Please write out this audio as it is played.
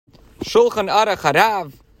Shulchan Aruch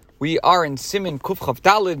Harav. We are in Siman Kuf Chav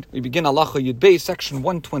Dalid. We begin Halacha Yud Beis, section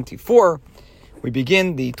 124. We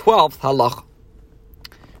begin the 12th Halacha.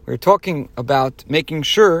 We're talking about making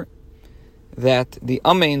sure that the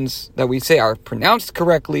amens that we say are pronounced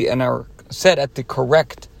correctly and are said at the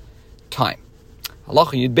correct time.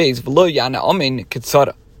 Halacha Yud Beis v'lo yana amen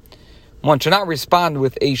kitzara. One should not respond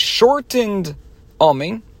with a shortened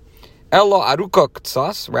amen. Elo aruka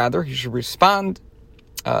ktsas. Rather, he should respond.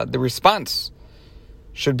 The response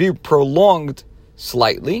should be prolonged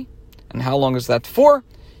slightly. And how long is that for?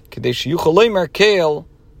 Kadesh yuchalomer keil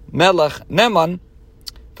melech neman,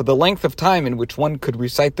 for the length of time in which one could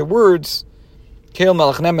recite the words keil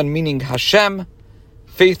melech neman, meaning Hashem,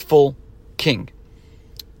 faithful king.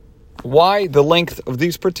 Why the length of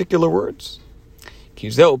these particular words?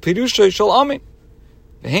 Kizeu pirushay shel amen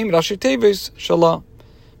v'hem rashi teves shalah.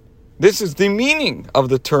 This is the meaning of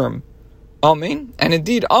the term Amen, and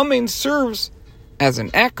indeed Amen serves as an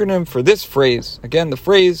acronym for this phrase. Again, the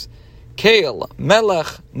phrase Keil Melech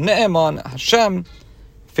Ne'eman Hashem,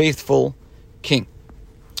 faithful king.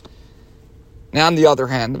 Now, on the other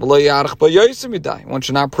hand, one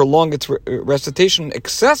should not prolong its recitation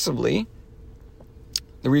excessively.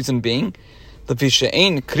 The reason being, because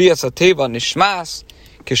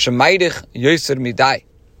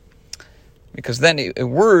then a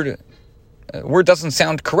word doesn't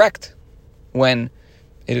sound correct when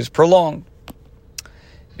it is prolonged.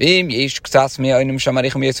 Let's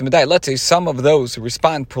say some of those who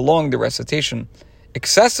respond prolong the recitation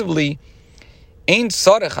excessively. The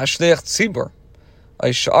Shliach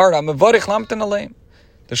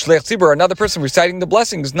Tzibbur, another person reciting the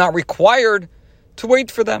blessing, is not required to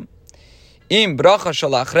wait for them,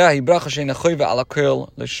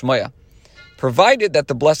 provided that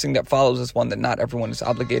the blessing that follows is one that not everyone is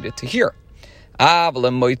obligated to hear. If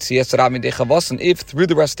through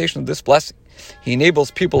the recitation of this blessing he enables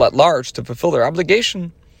people at large to fulfill their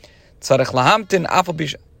obligation, so, but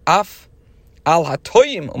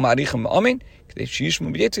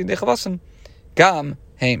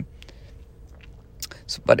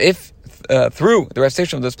if through the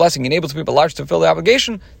recitation of this blessing he enables people at large to fulfill their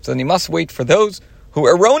obligation, so then he must wait for those who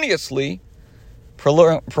erroneously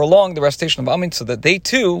prolong the recitation of Amen, so that they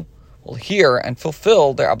too will hear and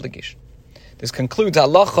fulfill their obligation. This concludes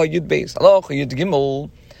Halacha Yud Beis. Halacha Yud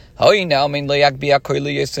Gimel. Hoyna amen lo yagbia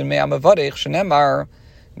koili yisem me'amavarich shenemar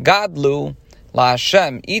gadlu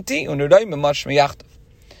laHashem iti unuday memash meyachtav.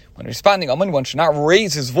 When responding amen, one should not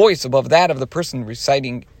raise his voice above that of the person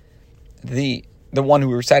reciting the one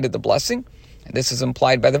who recited the blessing. And this is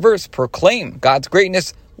implied by the verse, proclaim God's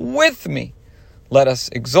greatness with me. Let us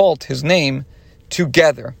exalt his name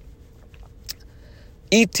together.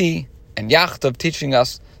 Iti and Yachtav teaching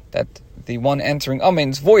us that the one entering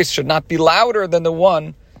Amen's voice should not be louder than the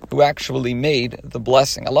one who actually made the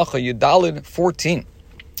blessing. Halacha Yud Dalid 14.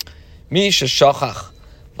 Mi sheshachach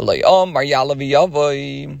v'lo yomar ya'aleh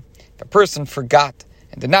v'yavoi. If a person forgot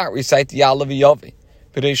and did not recite the Ya'aleh v'yavoi,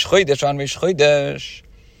 b'reish chodesh on reish chodesh,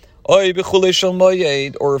 oy b'chulei shel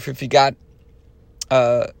moyed, or if he got,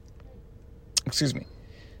 or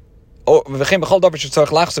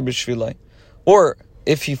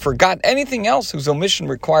if he forgot anything else whose omission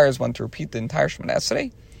requires one to repeat the entire Shemoneh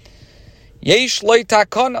Esrei, yesh lo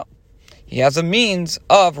takana. He has a means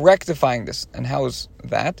of rectifying this. And how is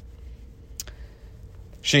that?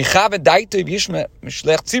 Shliach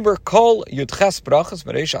Tzibbur kol yudches brachas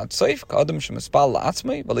v'reish ad soif k'adam shemispal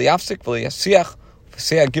la'atzmei v'liyafsik v'liyasiach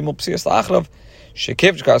v'seyah gimel p'siyas la'achrav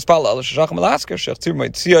shekev shkaraspal ala shashachim alasker Shliach Tzibbur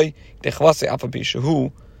moitziyai dechvasei afapi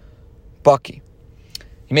shehu baki.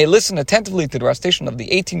 You may listen attentively to the recitation of the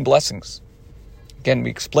 18 blessings. Again, we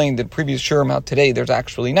explained in previous shurim how today there's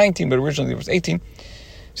actually 19, but originally there was 18.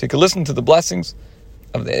 So you can listen to the blessings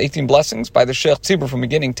of the 18 blessings by the Shliach Tzibbur from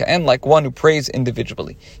beginning to end like one who prays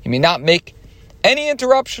individually. He may not make any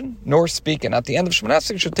interruption nor speak, and at the end of Shemoneh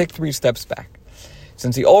Esrei he should take 3 steps back.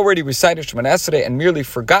 Since he already recited Shemoneh Esrei and merely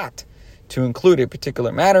forgot to include a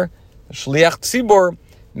particular matter, the Shliach Tzibbur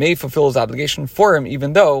may fulfill his obligation for him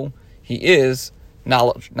even though he is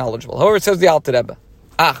knowledgeable. However, it says the Alter Rebbe,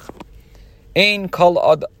 ein kol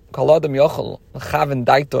adam yochel l'chaven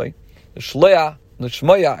daitoi l'shmoya,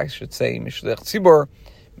 I should say, Shliach Tzibbur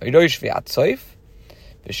meirosh v'atzoif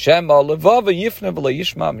v'shem ha'levav yifne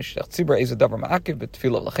v'le'yishma Shliach Tzibbur ez davar ma'akiv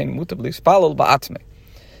b'tefila l'chein mutav l'yispalel ba'atzmei.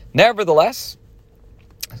 Nevertheless,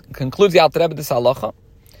 concludes the Alter Rebbe this halacha,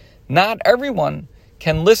 not everyone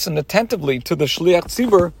can listen attentively to the Shliach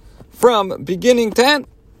Tzibbur from beginning to end.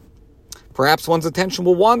 Perhaps one's attention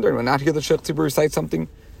will wander and will not hear the Shliach Tzibbur recite something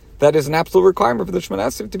that is an absolute requirement for the Shemoneh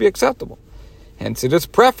Esrei to be acceptable. Hence, it is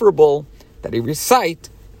preferable that he recite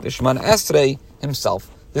the Shemana Esrei himself.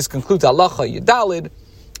 This concludes Halacha Yudalid,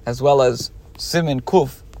 as well as Siman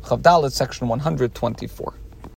Kuf Chavdalid, section 124.